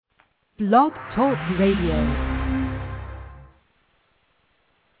Blog Talk Radio.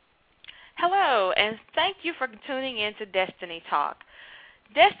 Hello, and thank you for tuning in to Destiny Talk.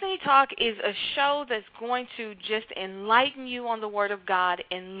 Destiny Talk is a show that's going to just enlighten you on the Word of God,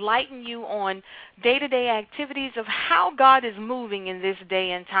 enlighten you on day-to-day activities of how God is moving in this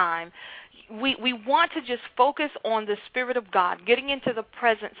day and time. We want to just focus on the Spirit of God, getting into the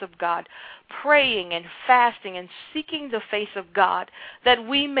presence of God, praying and fasting and seeking the face of God, that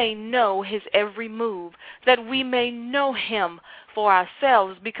we may know His every move, that we may know Him for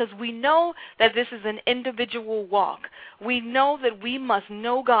ourselves, because we know that this is an individual walk. We know that we must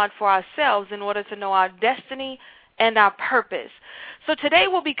know God for ourselves in order to know our destiny and our purpose. So today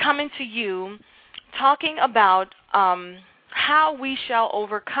we'll be coming to you talking about how we shall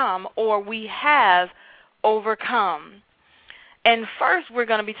overcome, or we have overcome. And first we're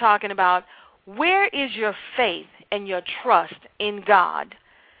going to be talking about, where is your faith and your trust in God?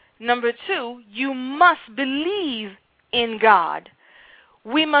 Number two, you must believe in God.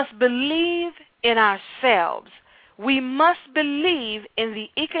 We must believe in ourselves. We must believe in the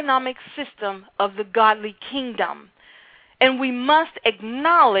economic system of the godly kingdom. And we must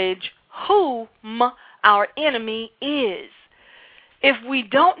acknowledge whom our enemy is. If we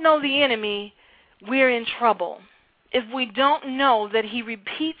don't know the enemy, we're in trouble. If we don't know that he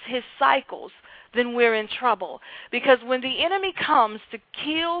repeats his cycles, then we're in trouble. Because when the enemy comes to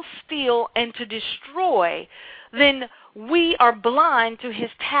kill, steal, and to destroy, then we are blind to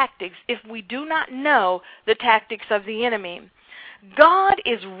his tactics if we do not know the tactics of the enemy. God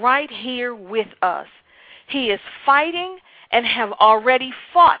is right here with us. He is fighting and have already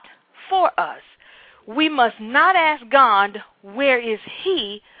fought for us. We must not ask God, where is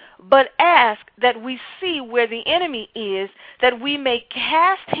he, but ask that we see where the enemy is, that we may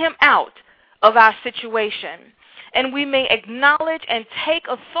cast him out of our situation, and we may acknowledge and take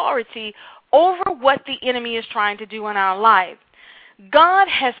authority over what the enemy is trying to do in our life. God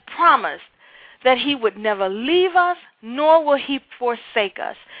has promised that he would never leave us, nor will he forsake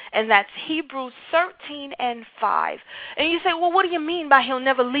us. And that's Hebrews 13:5. And you say, well, what do you mean by he'll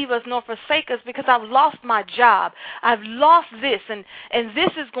never leave us nor forsake us? Because I've lost my job. I've lost this, and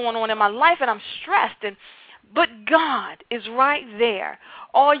this is going on in my life, and I'm stressed. But God is right there.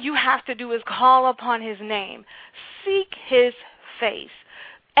 All you have to do is call upon his name. Seek his face.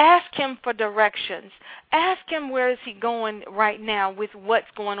 Ask him for directions. Ask him, where is he going right now with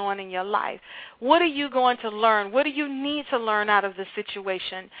what's going on in your life? What are you going to learn? What do you need to learn out of the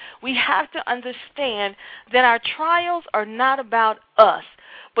situation? We have to understand that our trials are not about us,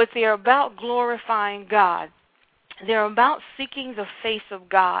 but they're about glorifying God. They're about seeking the face of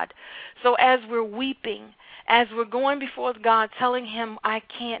God. So as we're weeping, as we're going before God, telling him, I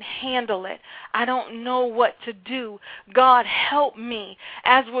can't handle it, I don't know what to do, God help me.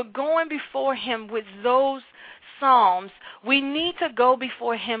 As we're going before him with those psalms, we need to go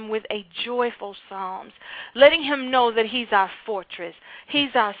before him with a joyful psalms, letting him know that he's our fortress,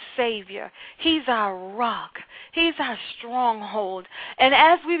 he's our Savior, he's our rock, he's our stronghold. And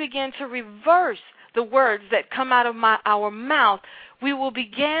as we begin to reverse the words that come out of our mouth, we will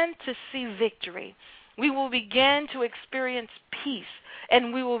begin to see victory. We will begin to experience peace,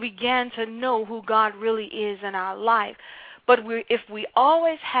 and we will begin to know who God really is in our life. But if we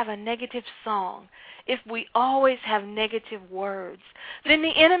always have a negative song, if we always have negative words, then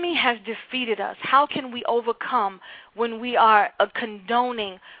the enemy has defeated us. How can we overcome when we are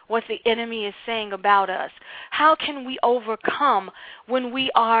condoning what the enemy is saying about us? How can we overcome when we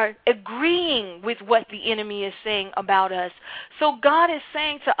are agreeing with what the enemy is saying about us? So God is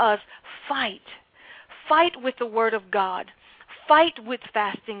saying to us, fight. Fight with the Word of God. Fight with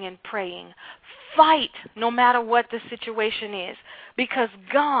fasting and praying. Fight no matter what the situation is, because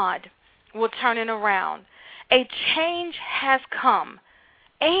God will turn it around. A change has come,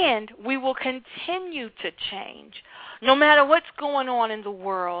 and we will continue to change. No matter what's going on in the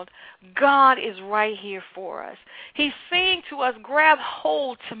world, God is right here for us. He's saying to us, grab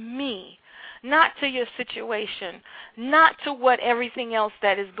hold to me, not to your situation, not to what everything else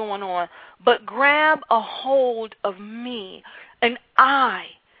that is going on, but grab a hold of me, and I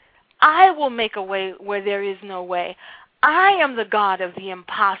will make a way where there is no way. I am the God of the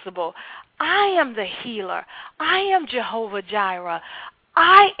impossible. I am the healer. I am Jehovah Jireh.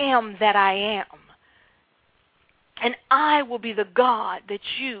 I am that I am. And I will be the God that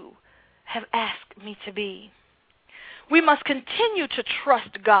you have asked me to be. We must continue to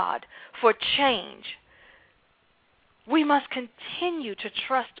trust God for change. We must continue to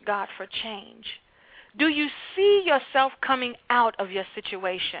trust God for change. Do you see yourself coming out of your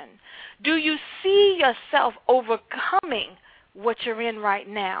situation? Do you see yourself overcoming what you're in right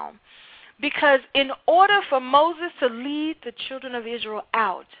now? Because in order for Moses to lead the children of Israel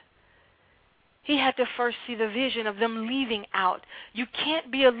out, he had to first see the vision of them leaving out. You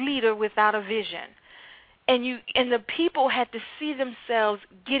can't be a leader without a vision. And the people had to see themselves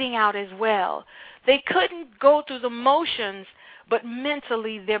getting out as well. They couldn't go through the motions, but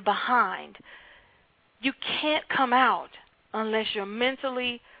mentally they're behind. You can't come out unless you're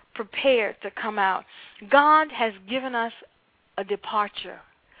mentally prepared to come out. God has given us a departure.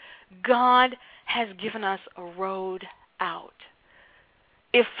 God has given us a road out.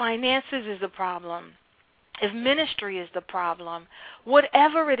 If finances is the problem, if ministry is the problem,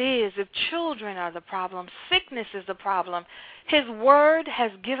 whatever it is, if children are the problem, sickness is the problem, His Word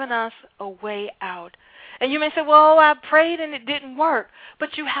has given us a way out. And you may say, well, I prayed and it didn't work.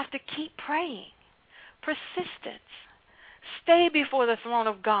 But you have to keep praying. Persistence. Stay before the throne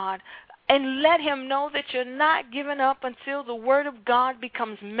of God and let Him know that you're not giving up until the Word of God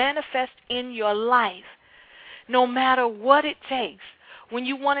becomes manifest in your life, no matter what it takes. When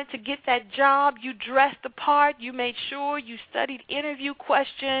you wanted to get that job, you dressed the part, you made sure you studied interview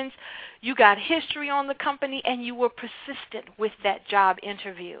questions, you got history on the company, and you were persistent with that job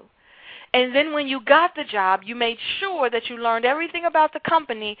interview. And then when you got the job, you made sure that you learned everything about the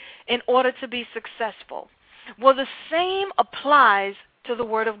company in order to be successful. Well, the same applies to the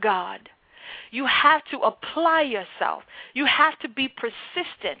Word of God. You have to apply yourself. You have to be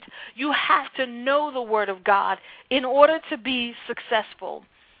persistent. You have to know the Word of God in order to be successful.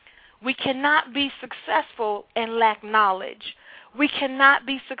 We cannot be successful and lack knowledge. We cannot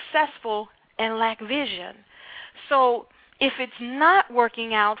be successful and lack vision. So if it's not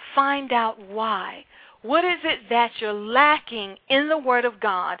working out, find out why. What is it that you're lacking in the Word of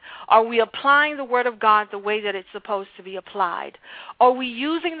God? Are we applying the Word of God the way that it's supposed to be applied? Are we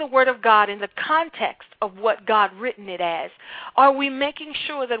using the Word of God in the context of what God written it as? Are we making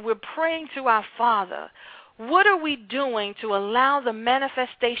sure that we're praying to our Father? What are we doing to allow the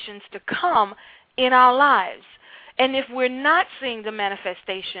manifestations to come in our lives? And if we're not seeing the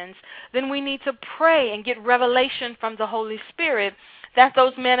manifestations, then we need to pray and get revelation from the Holy Spirit that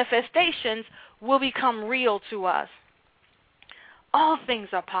those manifestations will become real to us. All things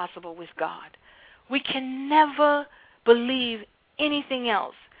are possible with God. We can never believe anything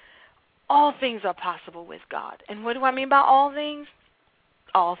else. All things are possible with God. And what do I mean by all things?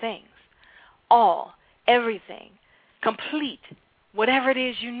 All things. All. Everything. Complete. Whatever it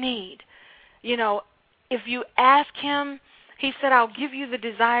is you need. You know, if you ask Him, He said, I'll give you the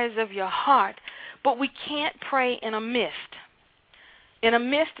desires of your heart. But we can't pray in a mist. In a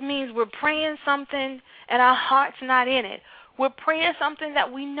mist means we're praying something and our heart's not in it. We're praying something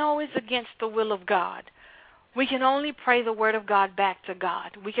that we know is against the will of God. We can only pray the Word of God back to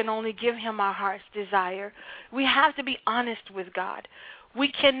God. We can only give Him our heart's desire. We have to be honest with God.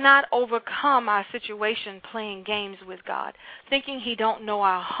 We cannot overcome our situation playing games with God, thinking He don't know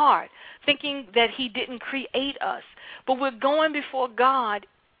our heart, thinking that He didn't create us. But we're going before God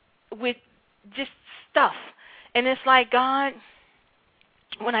with just stuff. And it's like, God,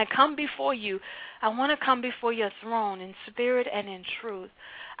 when I come before you, I want to come before your throne in spirit and in truth.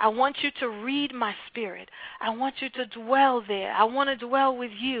 I want you to read my spirit. I want you to dwell there. I want to dwell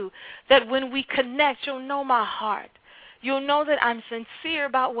with you, that when we connect, you'll know my heart. You'll know that I'm sincere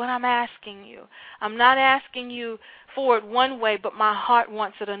about what I'm asking you. I'm not asking you for it one way, but my heart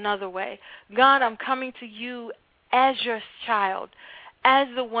wants it another way. God, I'm coming to you as your child, as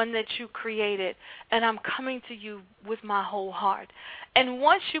the one that you created, and I'm coming to you with my whole heart. And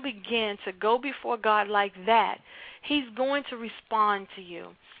once you begin to go before God like that, He's going to respond to you.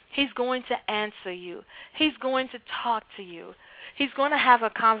 He's going to answer you. He's going to talk to you. He's going to have a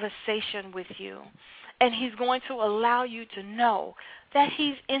conversation with you. And He's going to allow you to know that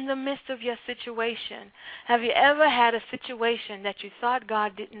He's in the midst of your situation. Have you ever had a situation that you thought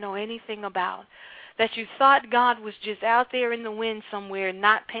God didn't know anything about? That you thought God was just out there in the wind somewhere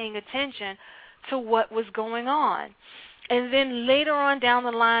not paying attention to what was going on? And then later on down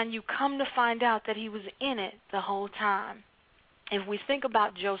the line, you come to find out that He was in it the whole time. If we think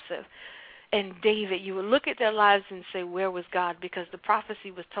about Joseph and David, you would look at their lives and say, where was God? Because the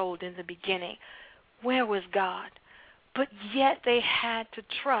prophecy was told in the beginning. Where was God? But yet they had to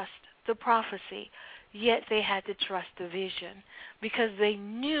trust the prophecy. Yet they had to trust the vision, because they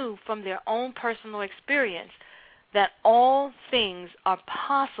knew from their own personal experience that all things are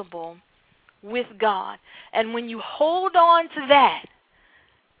possible with God. And when you hold on to that,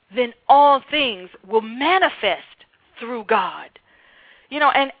 then all things will manifest through God. You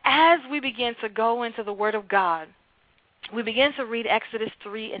know, and as we begin to go into the Word of God, we begin to read Exodus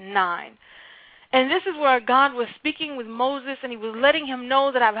 3 and 9. And this is where God was speaking with Moses, and he was letting him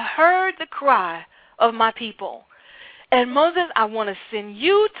know that I've heard the cry of my people. And Moses, I want to send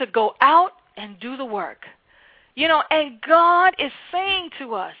you to go out and do the work. You know, and God is saying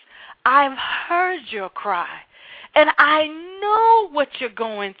to us, I've heard your cry, and I know what you're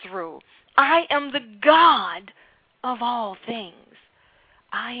going through. I am the God of all things.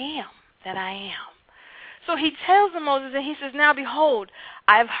 I am that I am. So he tells Moses, and he says, now behold,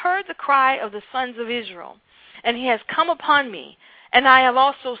 I have heard the cry of the sons of Israel, and he has come upon me, and I have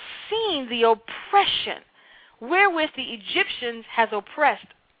also seen the oppression wherewith the Egyptians has oppressed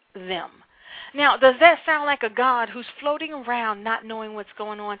them. Now, does that sound like a God who's floating around not knowing what's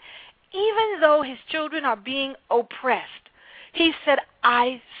going on? Even though his children are being oppressed, he said,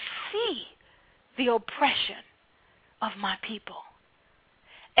 I see the oppression of my people,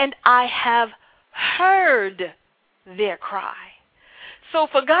 and I have heard their cry. So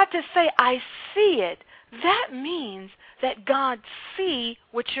for God to say, I see it, that means that God sees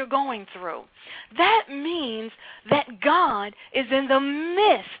what you're going through. That means that God is in the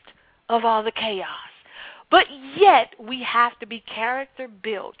midst of all the chaos. But yet we have to be character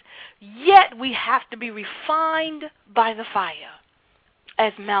built. Yet we have to be refined by the fire,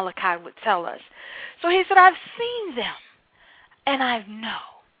 as Malachi would tell us. So he said, I've seen them, and I know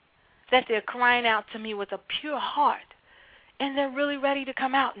that they're crying out to me with a pure heart, and they're really ready to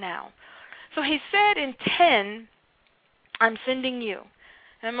come out now. So he said in 10, I'm sending you.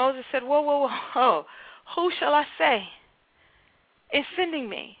 And Moses said, whoa, who shall I say is sending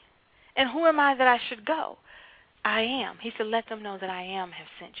me? And who am I that I should go? I am. He said, let them know that I am have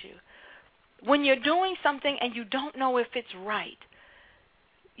sent you. When you're doing something and you don't know if it's right,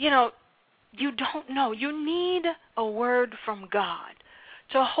 you don't know. You need a word from God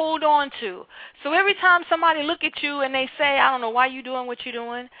to hold on to. So every time somebody look at you and they say, I don't know why you're doing what you're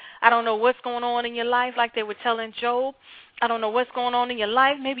doing. I don't know what's going on in your life, like they were telling Job. I don't know what's going on in your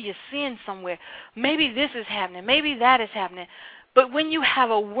life. Maybe you're sin somewhere. Maybe this is happening. Maybe that is happening. But when you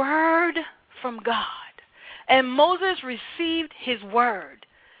have a word from God, and Moses received his word,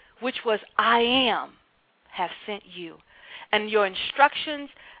 which was, I am, have sent you. And your instructions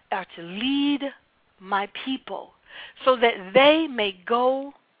are to lead my people so that they may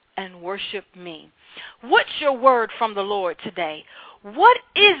go and worship me. What's your word from the Lord today? What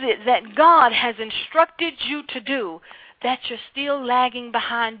is it that God has instructed you to do that you're still lagging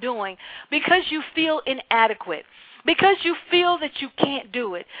behind doing because you feel inadequate, because you feel that you can't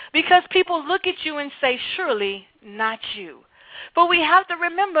do it, because people look at you and say, surely not you. But we have to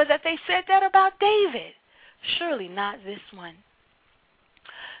remember that they said that about David. Surely not this one.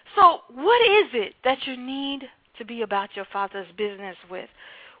 So what is it that you need to be about your Father's business with?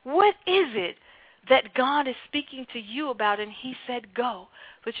 What is it that God is speaking to you about? And he said, go.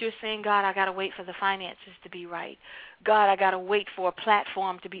 But you're saying, God, I got to wait for the finances to be right. God, I got to wait for a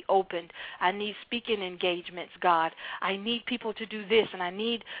platform to be opened. I need speaking engagements, God. I need people to do this, and I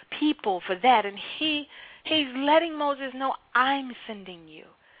need people for that. And he's letting Moses know, I'm sending you.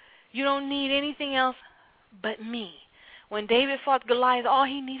 You don't need anything else but me. When David fought Goliath, all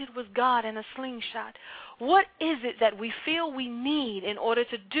he needed was God and a slingshot. What is it that we feel we need in order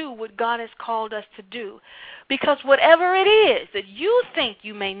to do what God has called us to do? Because whatever it is that you think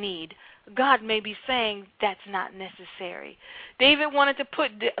you may need, God may be saying that's not necessary.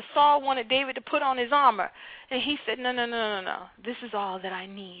 Saul wanted David to put on his armor, and he said, no. This is all that I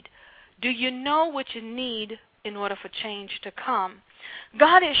need. Do you know what you need in order for change to come?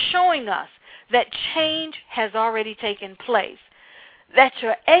 God is showing us that change has already taken place, that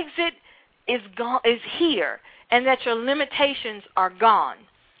your exit is here, and that your limitations are gone.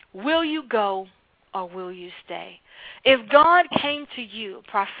 Will you go or will you stay? If God came to you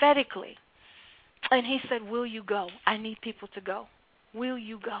prophetically and he said, will you go? I need people to go. Will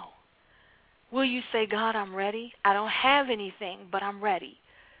you go? Will you say, God, I'm ready? I don't have anything, but I'm ready.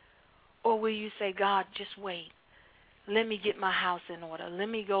 Or will you say, God, just wait. Let me get my house in order. Let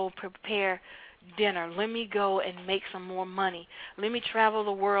me go prepare dinner. Let me go and make some more money. Let me travel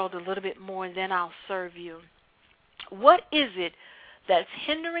the world a little bit more, and then I'll serve you. What is it that's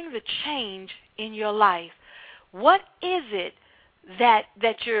hindering the change in your life? What is it that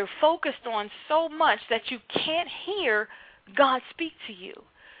you're focused on so much that you can't hear God speak to you?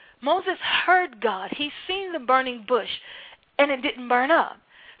 Moses heard God. He's seen the burning bush, and it didn't burn up.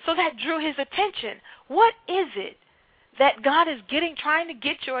 So that drew his attention. What is it that God is trying to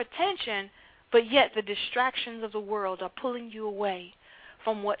get your attention, but yet the distractions of the world are pulling you away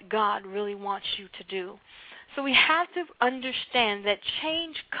from what God really wants you to do? So we have to understand that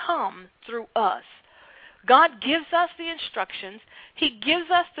change comes through us. God gives us the instructions. He gives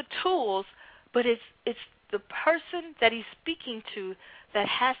us the tools, but it's the person that he's speaking to that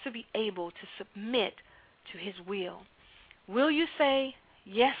has to be able to submit to his will. Will you say,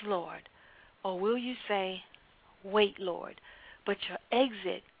 yes, Lord, or will you say, wait, Lord? But your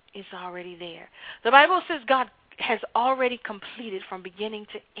exit is already there. The Bible says God has already completed from beginning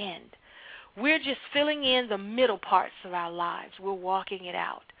to end. We're just filling in the middle parts of our lives. We're walking it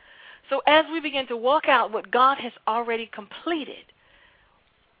out. So as we begin to walk out what God has already completed,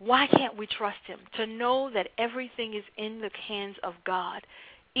 why can't we trust him to know that everything is in the hands of God,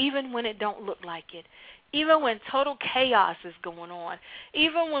 even when it don't look like it, even when total chaos is going on,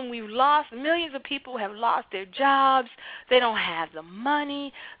 even when we've lost, millions of people have lost their jobs, they don't have the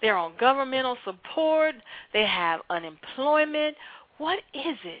money, they're on governmental support, they have unemployment. What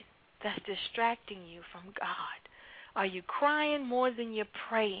is it that's distracting you from God? Are you crying more than you're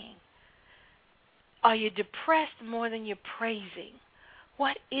praying? Are you depressed more than you're praising?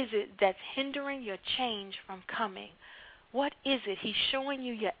 What is it that's hindering your change from coming? What is it? He's showing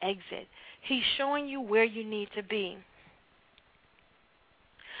you your exit. He's showing you where you need to be.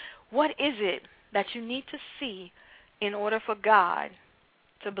 What is it that you need to see in order for God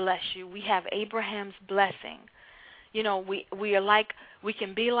to bless you? We have Abraham's blessing. You know, we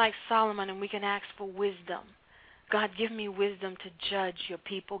can be like Solomon and we can ask for wisdom. God, give me wisdom to judge your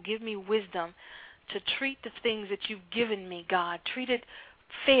people. Give me wisdom to treat the things that you've given me, God. Treat it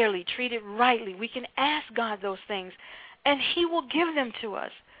fairly, treat it rightly. We can ask God those things, and he will give them to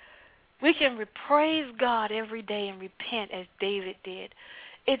us. We can praise God every day and repent as David did.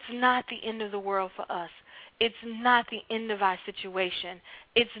 It's not the end of the world for us. It's not the end of our situation.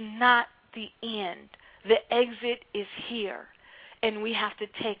 It's not the end. The exit is here, and we have to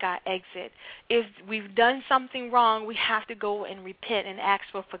take our exit. If we've done something wrong, we have to go and repent and ask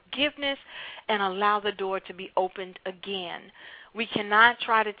for forgiveness and allow the door to be opened again. We cannot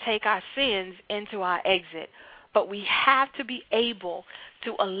try to take our sins into our exit, but we have to be able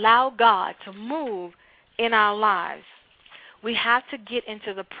to allow God to move in our lives. We have to get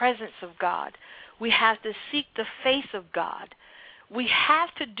into the presence of God. We have to seek the face of God. We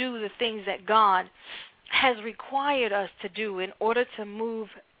have to do the things that God has required us to do in order to move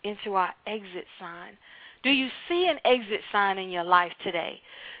into our exit sign. Do you see an exit sign in your life today?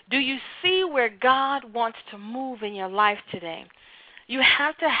 Do you see where God wants to move in your life today? You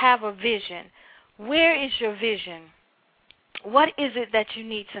have to have a vision. Where is your vision? What is it that you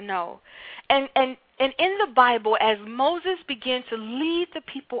need to know? And in the Bible, as Moses began to lead the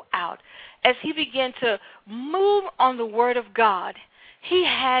people out, as he began to move on the word of God, he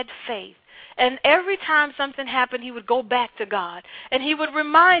had faith. And every time something happened, he would go back to God. And he would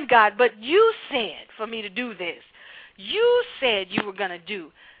remind God, but you said for me to do this. You said you were going to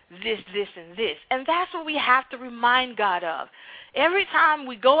do this, this, and this. And that's what we have to remind God of. Every time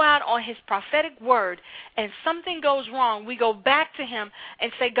we go out on his prophetic word and something goes wrong, we go back to him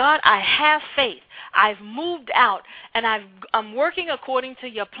and say, God, I have faith. I've moved out, and I'm working according to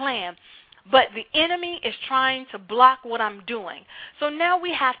your plan. But the enemy is trying to block what I'm doing. So now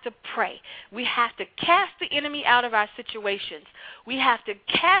we have to pray. We have to cast the enemy out of our situations. We have to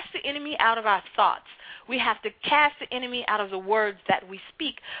cast the enemy out of our thoughts. We have to cast the enemy out of the words that we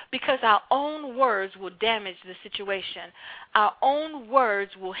speak, because our own words will damage the situation. Our own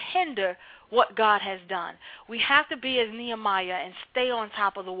words will hinder what God has done. We have to be as Nehemiah and stay on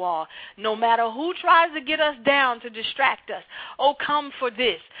top of the wall. No matter who tries to get us down to distract us. Oh, come for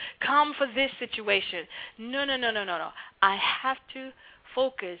this. Come for this situation. No. I have to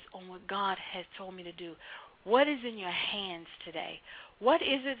focus on what God has told me to do. What is in your hands today? What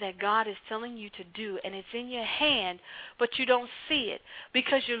is it that God is telling you to do, and it's in your hand, but you don't see it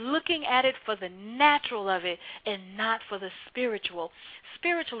because you're looking at it for the natural of it and not for the spiritual.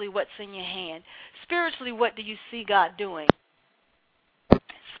 Spiritually, what's in your hand? Spiritually, what do you see God doing?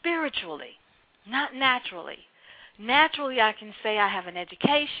 Spiritually, not naturally. Naturally, I can say I have an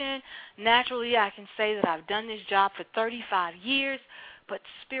education. Naturally, I can say that I've done this job for 35 years. But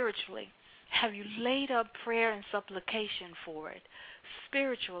spiritually, have you laid up prayer and supplication for it?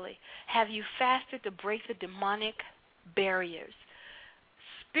 Spiritually, have you fasted to break the demonic barriers?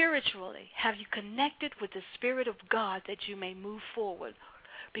 Spiritually, have you connected with the Spirit of God that you may move forward?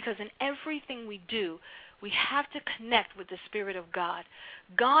 Because in everything we do, we have to connect with the Spirit of God.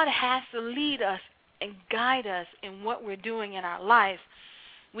 God has to lead us and guide us in what we're doing in our life.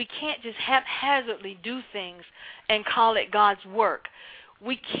 We can't just haphazardly do things and call it God's work.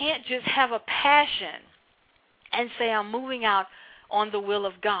 We can't just have a passion and say, I'm moving out on the will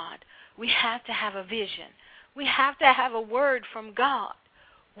of God. We have to have a vision. We have to have a word from God.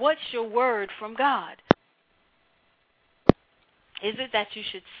 What's your word from God? Is it that you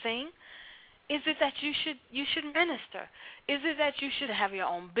should sing? Is it that you should minister? Is it that you should have your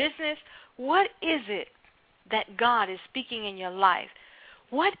own business? What is it that God is speaking in your life?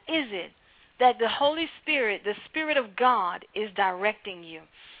 What is it that the Holy Spirit, the Spirit of God, is directing you?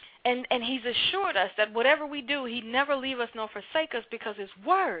 And He's assured us that whatever we do, He'd never leave us nor forsake us, because His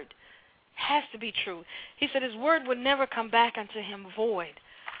word has to be true. He said His word would never come back unto Him void.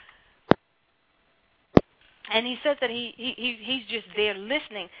 And He said that He's just there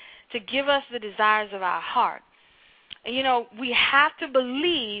listening to give us the desires of our heart. And, you know, we have to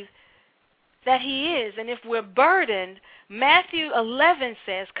believe that He is. And if we're burdened, Matthew 11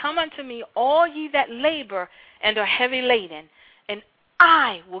 says, "Come unto me, all ye that labor and are heavy laden, and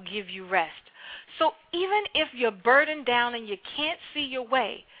I will give you rest." So even if you're burdened down and you can't see your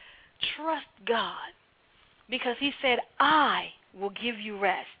way, trust God, because He said, "I will give you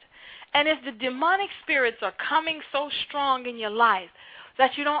rest." And if the demonic spirits are coming so strong in your life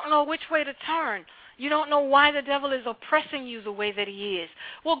that you don't know which way to turn, you don't know why the devil is oppressing you the way that he is.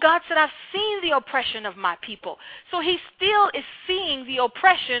 Well, God said, "I've seen the oppression of my people." So He still is seeing the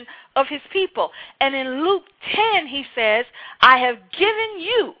oppression of His people. And in Luke 10, He says, "I have given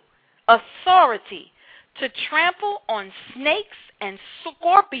you authority to trample on snakes and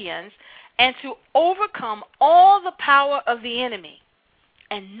scorpions and to overcome all the power of the enemy,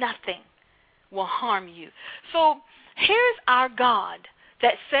 and nothing will harm you." So here's our God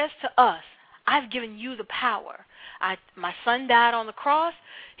that says to us, "I've given you the power. My Son died on the cross.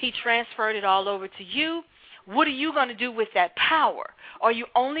 He transferred it all over to you. What are you going to do with that power? Are you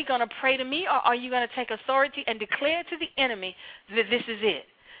only going to pray to me, or are you going to take authority and declare to the enemy that this is it?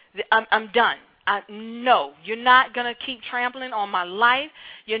 I'm done. No, you're not going to keep trampling on my life.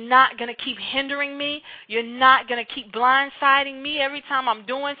 You're not going to keep hindering me. You're not going to keep blindsiding me every time I'm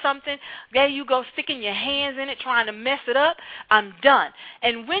doing something. There you go, sticking your hands in it, trying to mess it up. I'm done."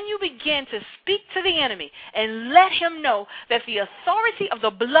 And when you begin to speak to the enemy and let him know that the authority of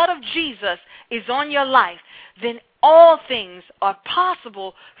the blood of Jesus is on your life, then all things are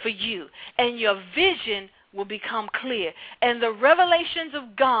possible for you, and your vision will become clear, and the revelations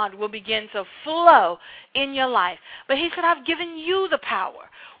of God will begin to flow in your life. But He said, "I've given you the power.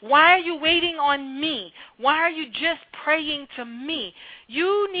 Why are you waiting on me? Why are you just praying to me?"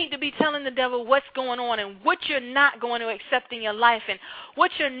 You need to be telling the devil what's going on and what you're not going to accept in your life and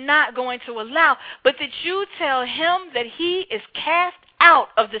what you're not going to allow, but that you tell him that he is cast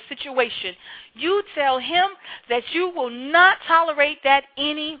out of the situation. You tell him that you will not tolerate that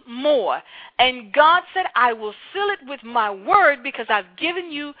anymore. And God said, "I will seal it with my word, because I've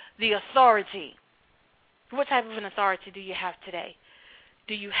given you the authority." What type of an authority do you have today?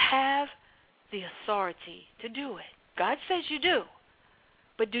 Do you have the authority to do it? God says you do.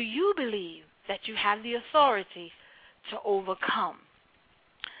 But do you believe that you have the authority to overcome?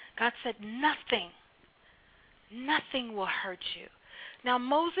 God said, nothing will hurt you. Now,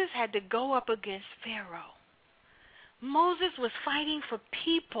 Moses had to go up against Pharaoh. Moses was fighting for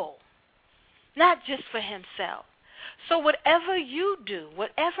people, not just for himself. So whatever you do,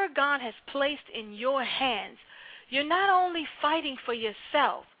 whatever God has placed in your hands, you're not only fighting for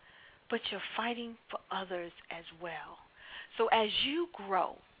yourself, but you're fighting for others as well. So as you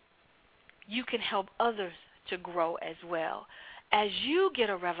grow, you can help others to grow as well. As you get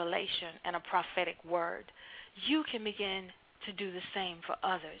a revelation and a prophetic word, you can begin to do the same for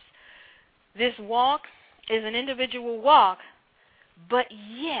others. This walk is an individual walk, but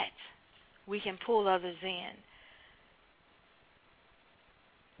yet we can pull others in.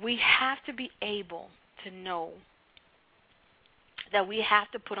 We have to be able to know that we have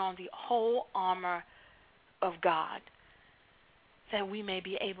to put on the whole armor of God, that we may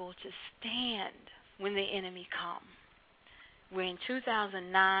be able to stand when the enemy comes. We're in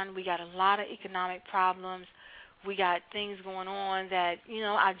 2009. We got a lot of economic problems. We got things going on that,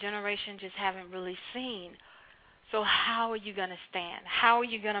 our generation just haven't really seen. So how are you going to stand? How are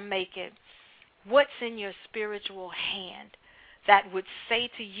you going to make it? What's in your spiritual hand that would say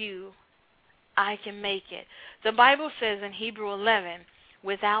to you, I can make it? The Bible says in Hebrews 11,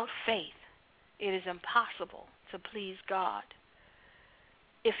 without faith, it is impossible to please God.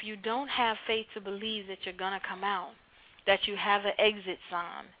 If you don't have faith to believe that you're going to come out, that you have an exit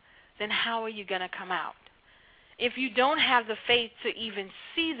sign, then how are you going to come out? If you don't have the faith to even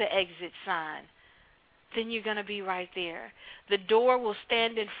see the exit sign, then you're going to be right there. The door will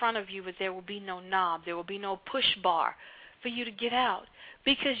stand in front of you, but there will be no knob. There will be no push bar for you to get out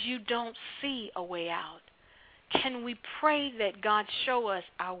because you don't see a way out. Can we pray that God show us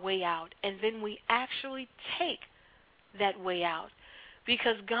our way out, and then we actually take that way out?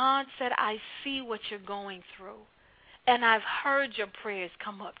 Because God said, I see what you're going through, and I've heard your prayers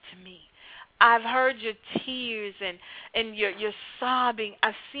come up to me. I've heard your tears and your sobbing.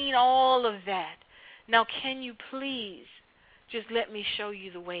 I've seen all of that. Now, can you please just let me show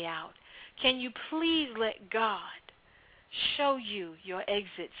you the way out? Can you please let God show you your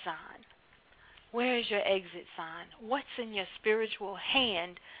exit sign? Where is your exit sign? What's in your spiritual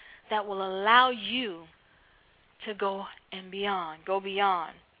hand that will allow you to go beyond?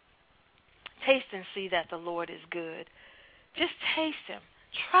 Taste and see that the Lord is good. Just taste Him.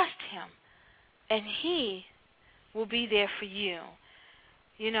 Trust Him. And He will be there for you.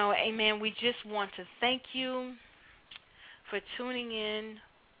 You know, amen, we just want to thank you for tuning in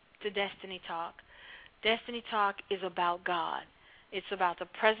to Destiny Talk. Destiny Talk is about God. It's about the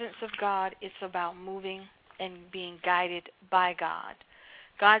presence of God. It's about moving and being guided by God.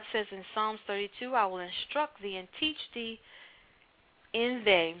 God says in Psalms 32, I will instruct thee and teach thee in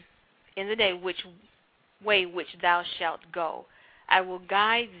the day which way which thou shalt go. I will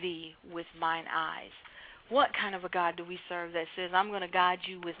guide thee with mine eyes. What kind of a God do we serve that says, I'm going to guide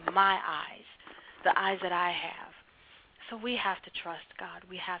you with my eyes, the eyes that I have? So we have to trust God.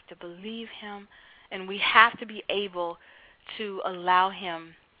 We have to believe Him, and we have to be able to allow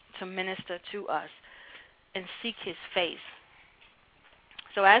Him to minister to us and seek His face.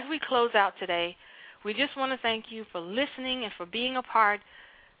 So as we close out today, we just want to thank you for listening and for being a part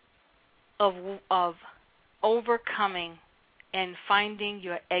of overcoming and finding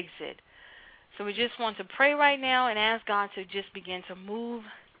your exit. So we just want to pray right now and ask God to just begin to move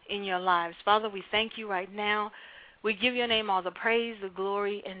in your lives. Father, we thank you right now. We give your name all the praise, the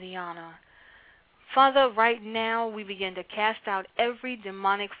glory, and the honor. Father, right now we begin to cast out every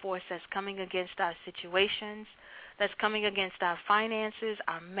demonic force that's coming against our situations, that's coming against our finances,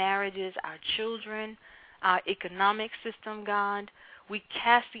 our marriages, our children, our economic system, God. We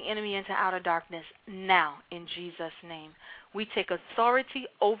cast the enemy into outer darkness now in Jesus' name. We take authority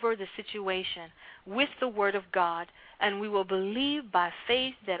over the situation with the Word of God, and we will believe by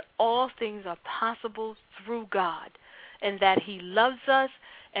faith that all things are possible through God, and that He loves us,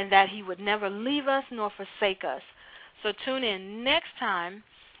 and that He would never leave us nor forsake us. So tune in next time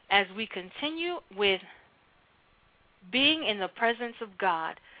as we continue with being in the presence of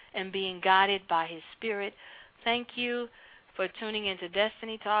God and being guided by His Spirit. Thank you for tuning into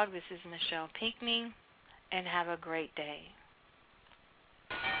Destiny Talk. This is Michelle Pinckney, and have a great day.